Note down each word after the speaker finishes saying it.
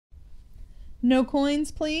No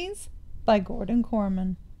Coins, Please, by Gordon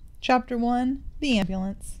Korman. Chapter 1, The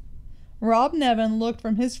Ambulance. Rob Nevin looked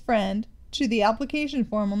from his friend to the application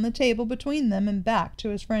form on the table between them and back to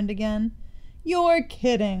his friend again. You're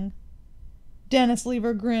kidding. Dennis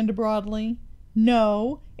Lever grinned broadly.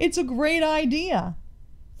 No, it's a great idea.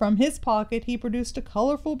 From his pocket he produced a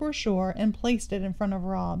colorful brochure and placed it in front of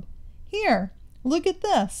Rob. Here, look at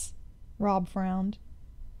this. Rob frowned.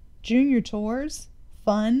 Junior tours,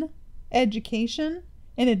 fun, education,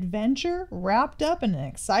 an adventure wrapped up in an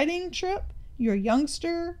exciting trip your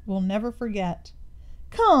youngster will never forget.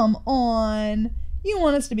 Come on! You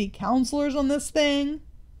want us to be counselors on this thing?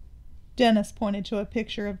 Dennis pointed to a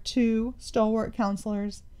picture of 2 stalwart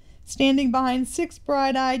counselors, standing behind 6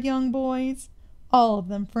 bright-eyed young boys, all of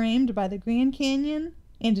them framed by the Grand Canyon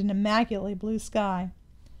and an immaculately blue sky.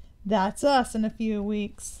 That's us in a few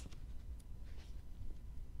weeks.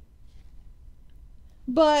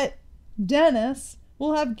 But, Dennis,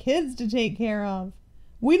 we'll have kids to take care of.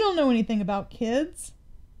 We don't know anything about kids.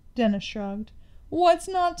 Dennis shrugged. What's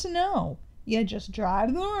not to know? You just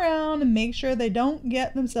drive them around and make sure they don't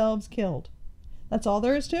get themselves killed. That's all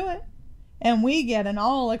there is to it. And we get an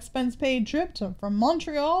all-expense-paid trip from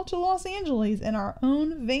Montreal to Los Angeles in our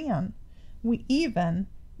own van. We even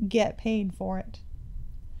get paid for it.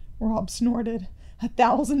 Rob snorted.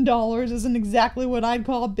 $1,000 isn't exactly what I'd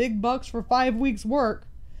call big bucks for 5 weeks' work.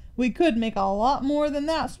 We could make a lot more than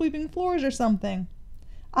that sweeping floors or something.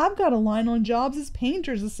 I've got a line on jobs as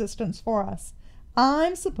painter's assistants for us.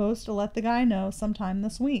 I'm supposed to let the guy know sometime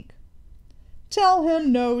this week. Tell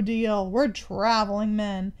him no deal. We're traveling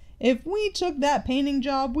men. If we took that painting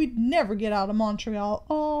job, we'd never get out of Montreal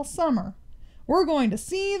all summer. We're going to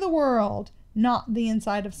see the world, not the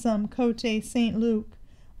inside of some Côte St. Luc.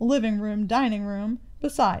 Living room, dining room.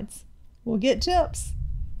 Besides, we'll get tips.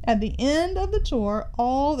 At the end of the tour,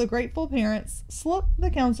 all the grateful parents slip the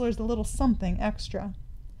counselors a little something extra.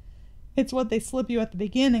 It's what they slip you at the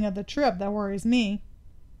beginning of the trip that worries me.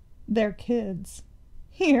 They're kids.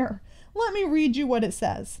 Here, let me read you what it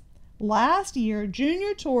says. Last year,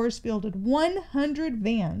 Junior Tours fielded 100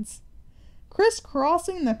 vans,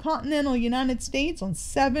 crisscrossing the continental United States on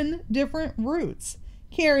 7 different routes,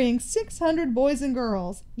 carrying 600 boys and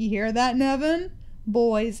girls. You hear that, Nevin?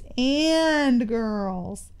 Boys and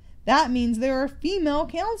girls. That means there are female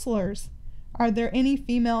counselors. Are there any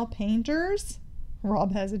female painters?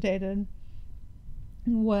 Rob hesitated.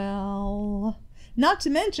 Well, not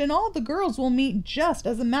to mention all the girls will meet just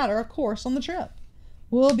as a matter of course on the trip.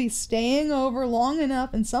 We'll be staying over long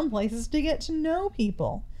enough in some places to get to know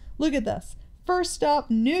people. Look at this. First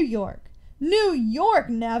stop, New York. New York,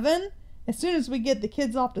 Nevin! As soon as we get the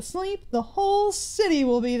kids off to sleep, the whole city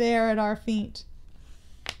will be there at our feet.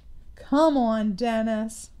 Come on,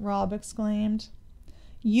 Dennis, Rob exclaimed.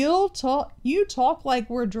 You talk like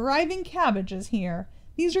we're driving cabbages here.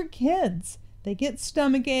 These are kids. They get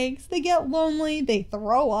stomach aches, they get lonely, they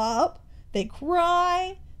throw up, they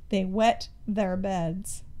cry, they wet their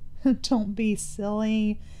beds. Don't be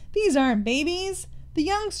silly. These aren't babies. The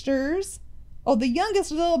youngest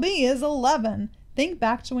they'll be is 11. Think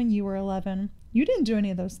back to when you were 11. You didn't do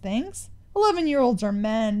any of those things. 11-year-olds are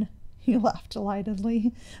men. He laughed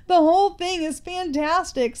delightedly. The whole thing is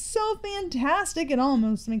fantastic. So fantastic it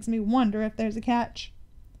almost makes me wonder if there's a catch.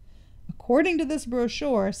 According to this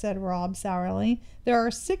brochure, said Rob sourly, there are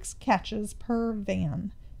 6 catches per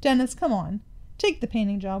van. Dennis, come on. Take the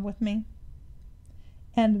painting job with me.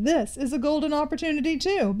 And this is a golden opportunity,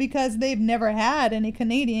 too, because they've never had any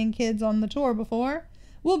Canadian kids on the tour before.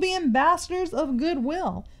 We'll be ambassadors of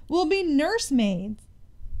goodwill. We'll be nursemaids.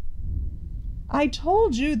 I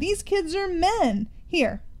told you, these kids are men.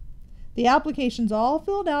 Here, the application's all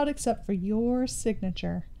filled out except for your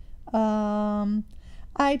signature.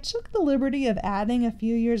 I took the liberty of adding a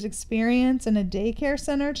few years' experience in a daycare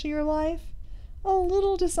center to your life. A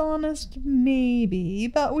little dishonest, maybe,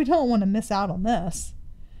 but we don't want to miss out on this.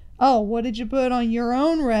 Oh, what did you put on your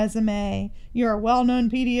own resume? You're a well-known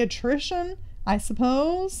pediatrician, I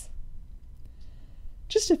suppose?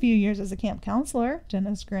 Just a few years as a camp counselor,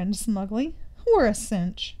 Dennis grinned smugly. We're a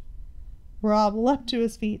cinch. Rob leapt to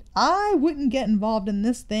his feet. I wouldn't get involved in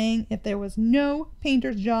this thing if there was no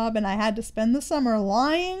painter's job and I had to spend the summer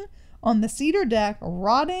lying on the cedar deck,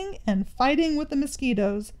 rotting and fighting with the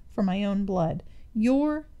mosquitoes for my own blood.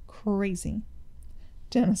 You're crazy.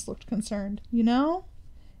 Dennis looked concerned. You know,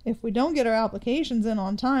 if we don't get our applications in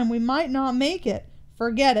on time, we might not make it.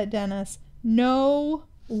 Forget it, Dennis. No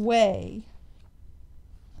way.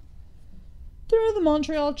 Through the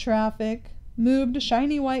Montreal traffic moved a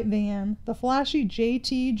shiny white van. The flashy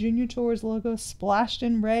JT Junior Tours logo splashed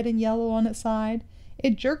in red and yellow on its side.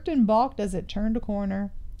 It jerked and balked as it turned a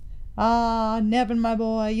corner. "Ah, Nevin, my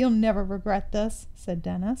boy, you'll never regret this," said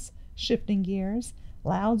Dennis, shifting gears.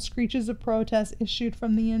 Loud screeches of protest issued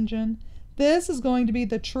from the engine. "This is going to be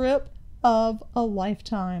the trip of a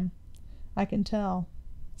lifetime." "I can tell,"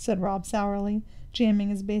 said Rob sourly, jamming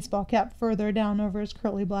his baseball cap further down over his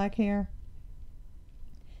curly black hair.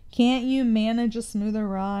 "Can't you manage a smoother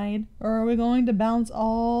ride, or are we going to bounce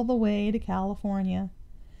all the way to California?"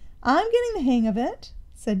 "I'm getting the hang of it,"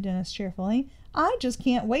 said Dennis cheerfully. "I just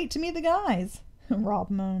can't wait to meet the guys," Rob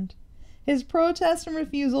moaned. His protests and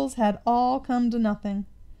refusals had all come to nothing.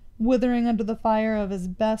 Withering under the fire of his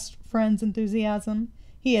best friend's enthusiasm,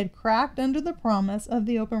 he had cracked under the promise of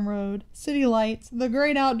the open road, city lights, the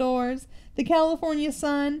great outdoors, the California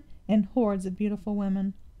sun, and hordes of beautiful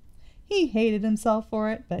women. He hated himself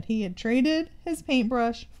for it, but he had traded his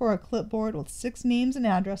paintbrush for a clipboard with 6 names and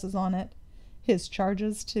addresses on it, his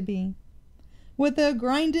charges to be. With a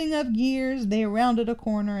grinding of gears, they rounded a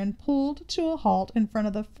corner and pulled to a halt in front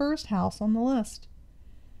of the first house on the list.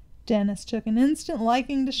 Dennis took an instant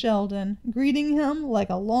liking to Sheldon, greeting him like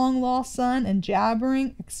a long-lost son and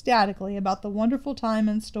jabbering ecstatically about the wonderful time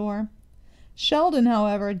in store. Sheldon,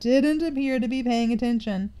 however, didn't appear to be paying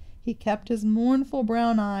attention. He kept his mournful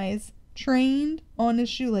brown eyes trained on his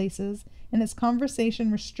shoelaces and his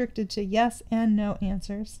conversation restricted to yes and no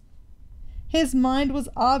answers. His mind was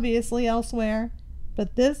obviously elsewhere,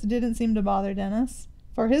 but this didn't seem to bother Dennis.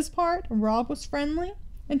 For his part, Rob was friendly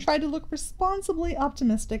and tried to look responsibly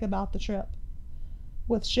optimistic about the trip.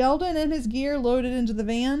 With Sheldon and his gear loaded into the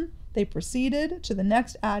van, they proceeded to the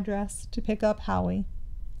next address to pick up Howie,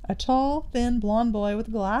 a tall, thin, blond boy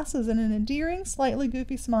with glasses and an endearing, slightly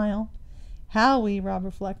goofy smile. Howie, Rob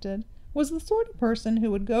reflected, was the sort of person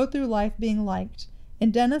who would go through life being liked,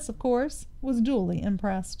 and Dennis, of course, was duly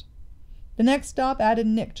impressed. The next stop added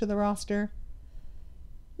Nick to the roster.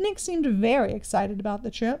 Nick seemed very excited about the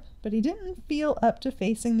trip, but he didn't feel up to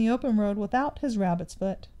facing the open road without his rabbit's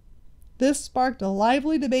foot. This sparked a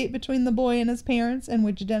lively debate between the boy and his parents, in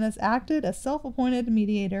which Dennis acted as self-appointed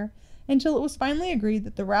mediator, until it was finally agreed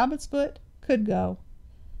that the rabbit's foot could go.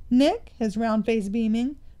 Nick, his round face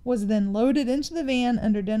beaming, was then loaded into the van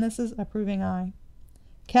under Dennis's approving eye.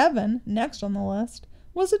 Kevin, next on the list,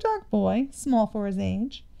 was a dark boy, small for his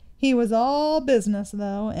age. He was all business,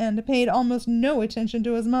 though, and paid almost no attention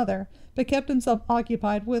to his mother, but kept himself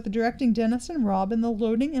occupied with directing Dennis and Rob in the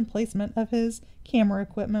loading and placement of his camera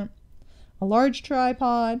equipment. A large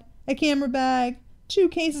tripod, a camera bag, 2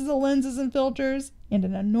 cases of lenses and filters, and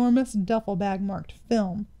an enormous duffel bag marked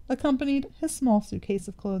film accompanied his small suitcase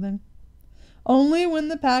of clothing. Only when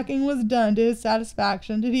the packing was done to his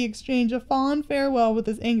satisfaction did he exchange a fond farewell with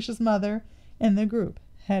his anxious mother, and the group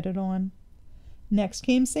headed on. Next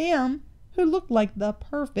came Sam, who looked like the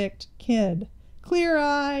perfect kid,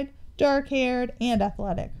 clear-eyed, dark-haired, and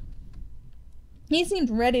athletic. He seemed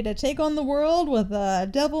ready to take on the world with a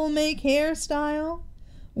devil-may-care style,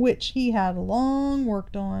 which he had long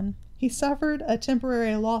worked on. He suffered a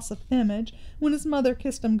temporary loss of image when his mother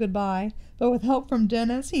kissed him goodbye, but with help from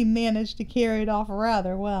Dennis he managed to carry it off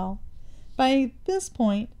rather well. By this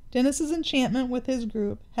point, Dennis's enchantment with his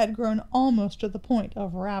group had grown almost to the point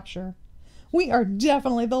of rapture. "We are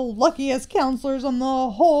definitely the luckiest counselors on the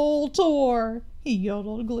whole tour," he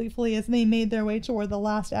yodeled gleefully as they made their way toward the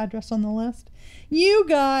last address on the list. "You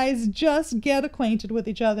guys just get acquainted with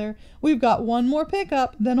each other. We've got one more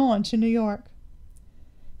pickup, then on to New York."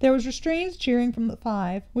 There was restrained cheering from the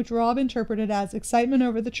 5, which Rob interpreted as excitement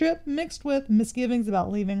over the trip mixed with misgivings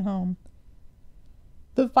about leaving home.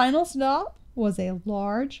 The final stop was a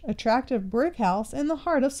large, attractive brick house in the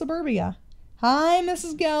heart of suburbia. "Hi,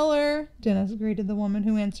 Mrs. Geller," Dennis greeted the woman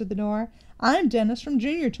who answered the door. "I'm Dennis from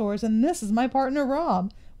Junior Tours, and this is my partner,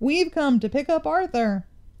 Rob. We've come to pick up Arthur."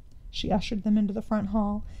 She ushered them into the front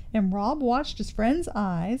hall, and Rob watched his friend's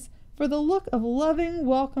eyes for the look of loving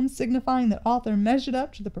welcome signifying that Arthur measured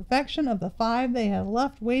up to the perfection of the 5 they had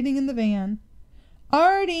left waiting in the van.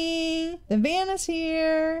 "Artie, the van is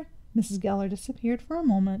here." Mrs. Geller disappeared for a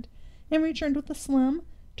moment and returned with a slim,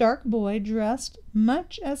 dark boy dressed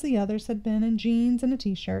much as the others had been in jeans and a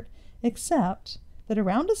t-shirt, except that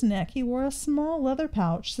around his neck he wore a small leather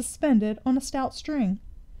pouch suspended on a stout string.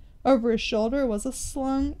 Over his shoulder was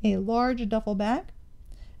slung a large duffel bag,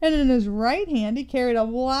 and in his right hand he carried a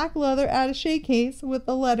black leather attaché case with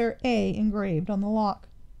the letter A engraved on the lock.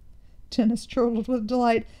 Dennis chortled with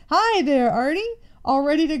delight. "Hi there, Artie! All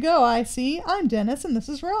ready to go, I see. I'm Dennis, and this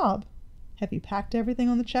is Rob." "Have you packed everything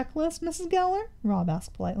on the checklist, Mrs. Geller?" Rob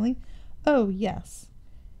asked politely. "Oh, yes."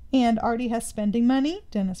 "And Artie has spending money?"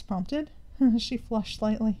 Dennis prompted. She flushed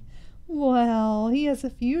slightly. "Well, he has a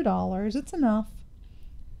few dollars. It's enough."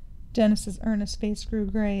 Dennis's earnest face grew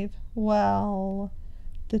grave. Well,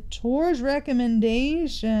 the tour's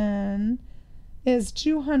recommendation is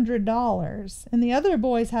 $200, and the other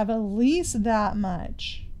boys have at least that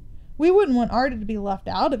much. We wouldn't want Artie to be left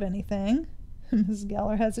out of anything. Mrs.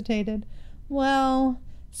 Geller hesitated. Well,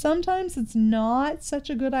 sometimes it's not such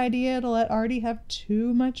a good idea to let Artie have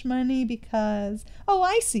too much money because... Oh,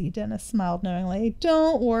 I see, Dennis smiled knowingly.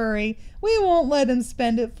 Don't worry. We won't let him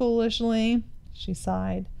spend it foolishly. She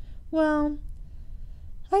sighed. Well,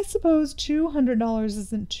 I suppose $200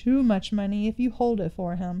 isn't too much money if you hold it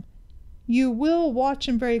for him. You will watch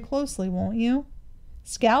him very closely, won't you?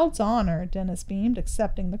 Scout's honor, Dennis beamed,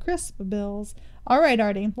 accepting the crisp bills. All right,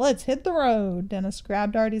 Artie, let's hit the road. Dennis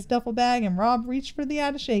grabbed Artie's duffel bag and Rob reached for the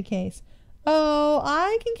attaché case. Oh,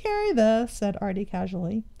 I can carry this, said Artie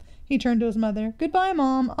casually. He turned to his mother. Goodbye,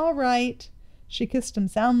 Mom. All right. She kissed him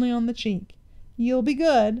soundly on the cheek. You'll be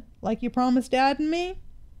good, like you promised Dad and me?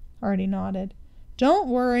 Artie nodded. Don't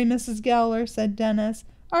worry, Mrs. Geller, said Dennis.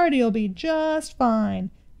 Artie'll be just fine.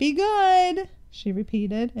 Be good, she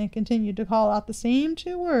repeated, and continued to call out the same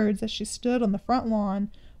 2 words as she stood on the front lawn,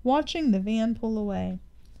 watching the van pull away.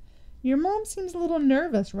 Your mom seems a little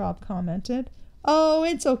nervous, Rob commented. Oh,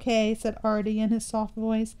 it's okay, said Artie in his soft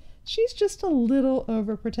voice. She's just a little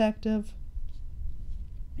overprotective.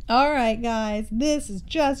 All right, guys, this is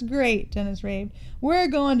just great, Dennis raved. We're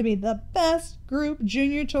going to be the best group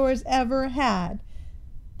junior tours ever had.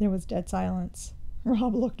 There was dead silence.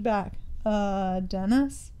 Rob looked back.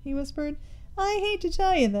 Dennis, he whispered. I hate to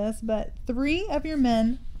tell you this, but 3 of your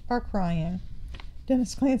men are crying.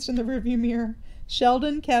 Dennis glanced in the rearview mirror.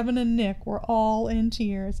 Sheldon, Kevin, and Nick were all in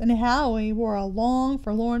tears, and Howie wore a long,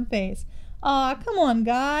 forlorn face. Come on,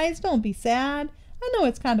 guys, don't be sad. I know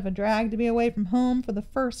it's kind of a drag to be away from home for the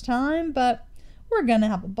first time, but we're going to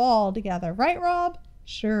have a ball together, right, Rob?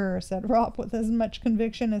 Sure, said Rob with as much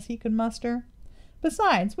conviction as he could muster.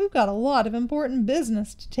 Besides, we've got a lot of important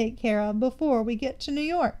business to take care of before we get to New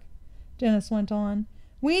York. Dennis went on.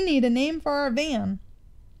 We need a name for our van.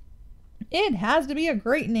 It has to be a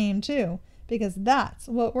great name, too, because that's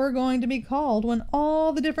what we're going to be called when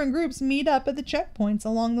all the different groups meet up at the checkpoints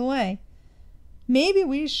along the way. Maybe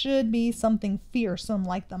we should be something fearsome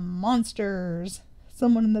like the Monsters.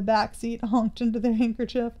 Someone in the back seat honked into their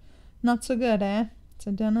handkerchief. Not so good, eh?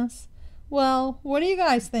 Said Dennis. Well, what do you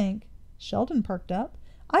guys think? Sheldon perked up.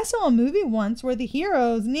 I saw a movie once where the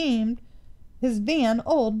heroes named his van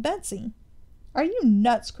Old Betsy. Are you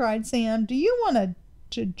nuts? Cried Sam. Do you want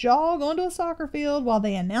to jog onto a soccer field while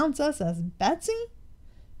they announce us as Betsy?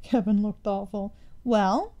 Kevin looked thoughtful.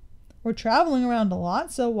 Well, we're traveling around a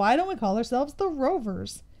lot, so why don't we call ourselves the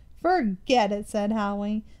Rovers? Forget it, said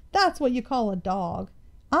Howie. That's what you call a dog.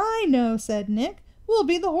 I know, said Nick. We'll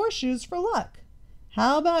be the horseshoes for luck.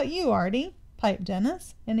 How about you, Artie? Piped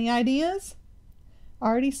Dennis. Any ideas?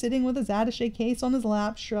 Artie, sitting with his attaché case on his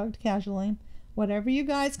lap, shrugged casually. Whatever you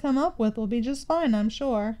guys come up with will be just fine, I'm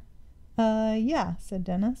sure. Yeah, said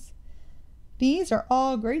Dennis. These are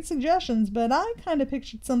all great suggestions, but I kind of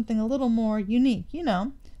pictured something a little more unique, you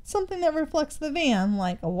know. Something that reflects the van,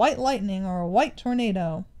 like a white lightning or a white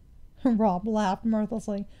tornado. Rob laughed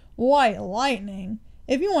mirthlessly. White lightning?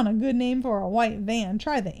 If you want a good name for a white van,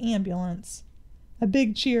 try the ambulance. A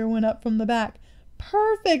big cheer went up from the back.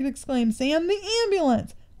 Perfect, exclaimed Sam. The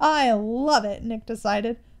ambulance! I love it, Nick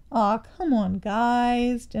decided. Aw, come on,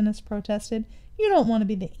 guys, Dennis protested. You don't want to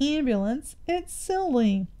be the ambulance. It's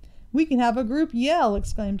silly. We can have a group yell,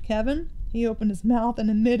 exclaimed Kevin. He opened his mouth and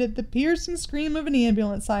emitted the piercing scream of an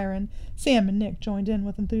ambulance siren. Sam and Nick joined in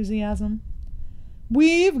with enthusiasm.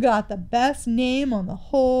 We've got the best name on the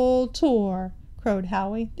whole tour, crowed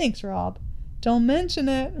Howie. Thanks, Rob. Don't mention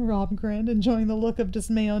it, Rob grinned, enjoying the look of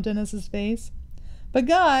dismay on Dennis's face. But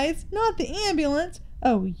guys, not the ambulance.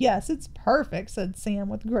 Oh, yes, it's perfect, said Sam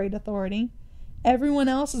with great authority. Everyone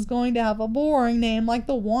else is going to have a boring name like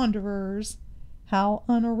the Wanderers. How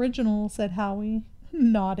unoriginal, said Howie,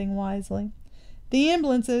 nodding wisely. The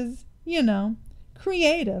ambulance is, you know,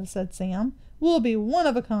 creative, said Sam. We'll be one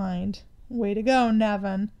of a kind. Way to go,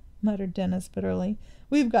 Nevin, muttered Dennis bitterly.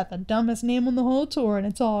 We've got the dumbest name on the whole tour, and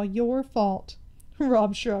it's all your fault.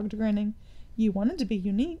 Rob shrugged, grinning. You wanted to be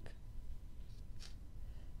unique.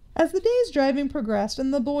 As the day's driving progressed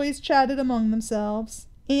and the boys chatted among themselves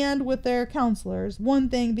and with their counselors, one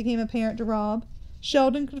thing became apparent to Rob.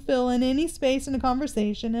 Sheldon could fill in any space in a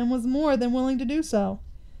conversation and was more than willing to do so.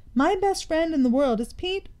 My best friend in the world is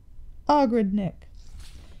Pete Ogrodnick.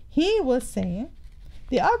 He was saying,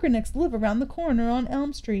 the Ogrodnicks live around the corner on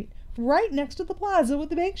Elm Street, right next to the plaza with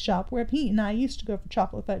the bake shop where Pete and I used to go for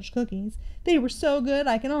chocolate fudge cookies. They were so good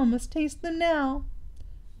I can almost taste them now.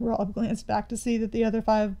 Rob glanced back to see that the other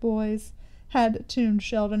 5 boys had tuned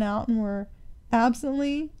Sheldon out and were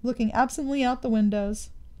looking absently out the windows.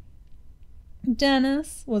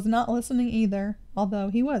 Dennis was not listening either, although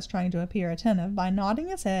he was trying to appear attentive by nodding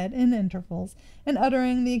his head in intervals and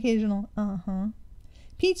uttering the occasional uh-huh.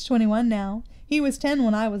 Pete's 21 now. He was 10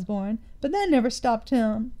 when I was born, but that never stopped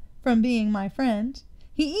him from being my friend.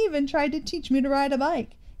 He even tried to teach me to ride a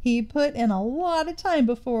bike. He put in a lot of time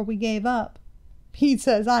before we gave up. Pete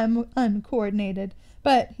says I'm uncoordinated,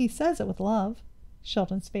 but he says it with love.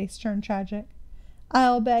 Sheldon's face turned tragic.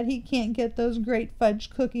 I'll bet he can't get those great fudge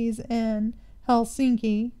cookies in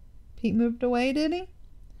Helsinki. Pete moved away, did he?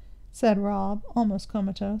 Said Rob, almost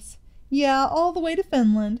comatose. Yeah, all the way to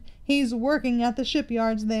Finland. He's working at the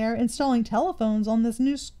shipyards there, installing telephones on this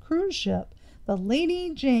new cruise ship, the Lady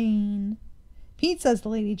Jane. Pete says the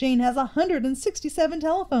Lady Jane has 167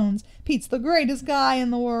 telephones. Pete's the greatest guy in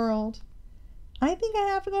the world. I think I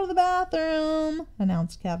have to go to the bathroom,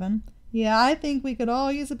 announced Kevin. Yeah, I think we could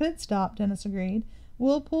all use a pit stop, Dennis agreed.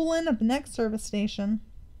 We'll pull in at the next service station.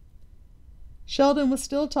 Sheldon was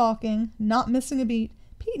still talking, not missing a beat.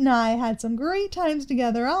 Pete and I had some great times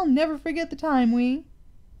together. I'll never forget the time we...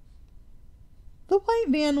 The white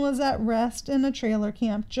van was at rest in a trailer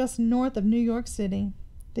camp just north of New York City.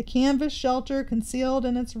 The canvas shelter concealed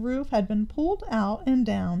in its roof had been pulled out and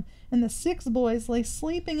down, and the 6 boys lay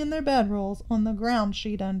sleeping in their bedrolls on the ground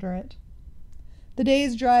sheet under it. The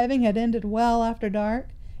day's driving had ended well after dark,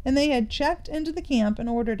 and they had checked into the camp in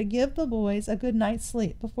order to give the boys a good night's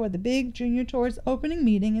sleep before the big Junior Tours opening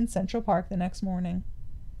meeting in Central Park the next morning.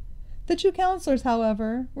 The 2 counselors,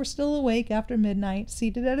 however, were still awake after midnight,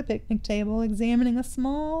 seated at a picnic table, examining a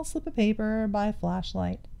small slip of paper by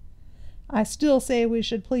flashlight. I still say we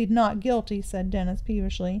should plead not guilty, said Dennis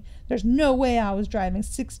peevishly. There's no way I was driving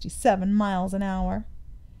 67 miles an hour.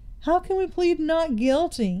 How can we plead not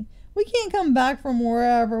guilty? We can't come back from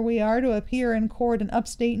wherever we are to appear in court in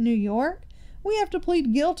upstate New York. We have to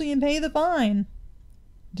plead guilty and pay the fine.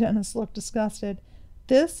 Dennis looked disgusted.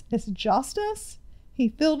 This is justice? He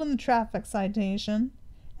filled in the traffic citation,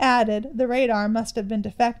 added the radar must have been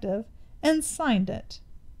defective, and signed it.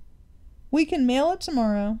 We can mail it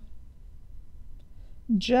tomorrow.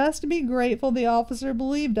 Just be grateful the officer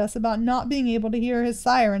believed us about not being able to hear his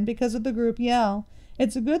siren because of the group yell.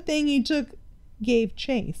 It's a good thing he gave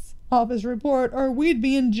chase off his report, or we'd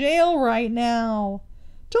be in jail right now.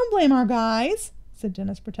 Don't blame our guys, said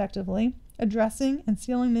Dennis protectively, addressing and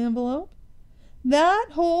sealing the envelope. That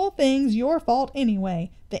whole thing's your fault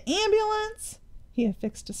anyway. The ambulance? He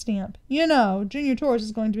affixed a stamp. You know, Junior Tours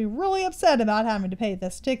is going to be really upset about having to pay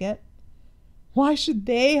this ticket. Why should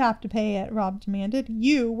they have to pay it? Rob demanded.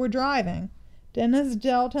 You were driving. Dennis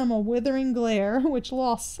dealt him a withering glare, which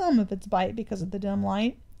lost some of its bite because of the dim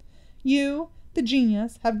light. You, the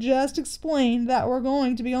genius, have just explained that we're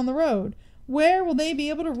going to be on the road. Where will they be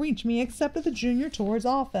able to reach me except at the Junior Tours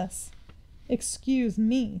office? Excuse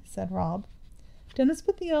me, said Rob. Dennis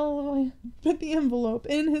put the envelope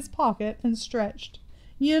in his pocket and stretched.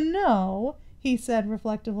 You know, he said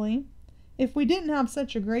reflectively, if we didn't have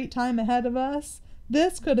such a great time ahead of us,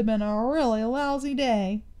 this could have been a really lousy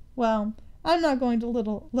day. Well, I'm not going to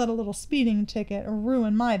let a little speeding ticket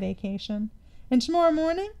ruin my vacation. And tomorrow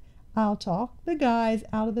morning, I'll talk the guys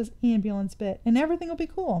out of this ambulance bit, and everything will be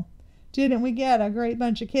cool. Didn't we get a great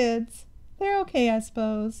bunch of kids? They're okay, I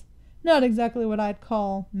suppose. Not exactly what I'd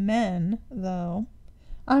call men, though.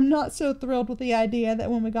 I'm not so thrilled with the idea that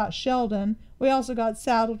when we got Sheldon, we also got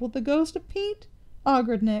saddled with the ghost of Pete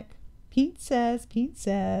Ogrodnik. Pete says.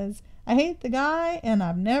 I hate the guy, and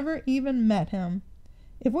I've never even met him.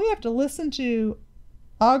 If we have to listen to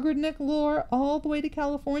Ogrodnik lore all the way to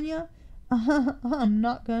California, I'm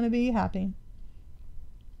not going to be happy.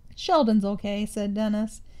 Sheldon's okay, said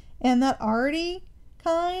Dennis, and that Artie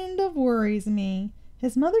kind of worries me.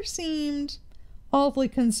 His mother seemed awfully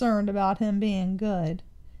concerned about him being good.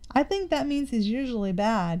 I think that means he's usually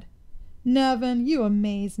bad. Nevin, you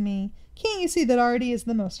amaze me. Can't you see that Artie is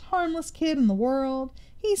the most harmless kid in the world?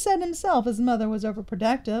 He said himself his mother was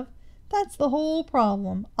overprotective. That's the whole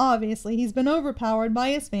problem. Obviously, he's been overpowered by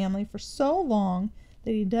his family for so long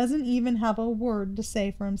that he doesn't even have a word to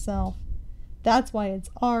say for himself. That's why it's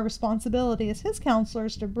our responsibility as his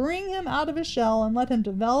counselors to bring him out of his shell and let him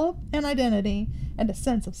develop an identity and a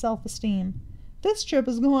sense of self-esteem. This trip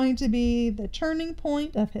is going to be the turning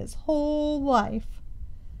point of his whole life.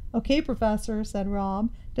 Okay, Professor, said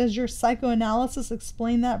Rob. Does your psychoanalysis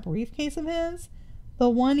explain that briefcase of his? The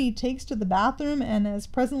one he takes to the bathroom and is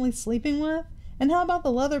presently sleeping with? And how about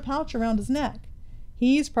the leather pouch around his neck?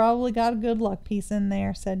 He's probably got a good luck piece in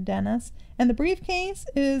there, said Dennis. And the briefcase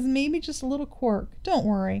is maybe just a little quirk. Don't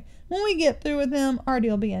worry. When we get through with him,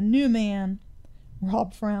 Artie'll be a new man.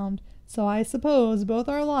 Rob frowned. So I suppose both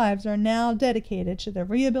our lives are now dedicated to the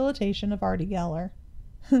rehabilitation of Artie Geller.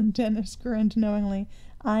 Dennis grinned knowingly.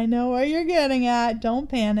 I know what you're getting at. Don't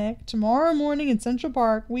panic. Tomorrow morning in Central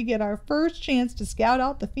Park, we get our first chance to scout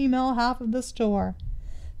out the female half of the store.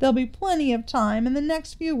 There'll be plenty of time in the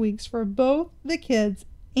next few weeks for both the kids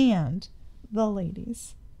and the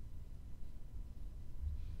ladies.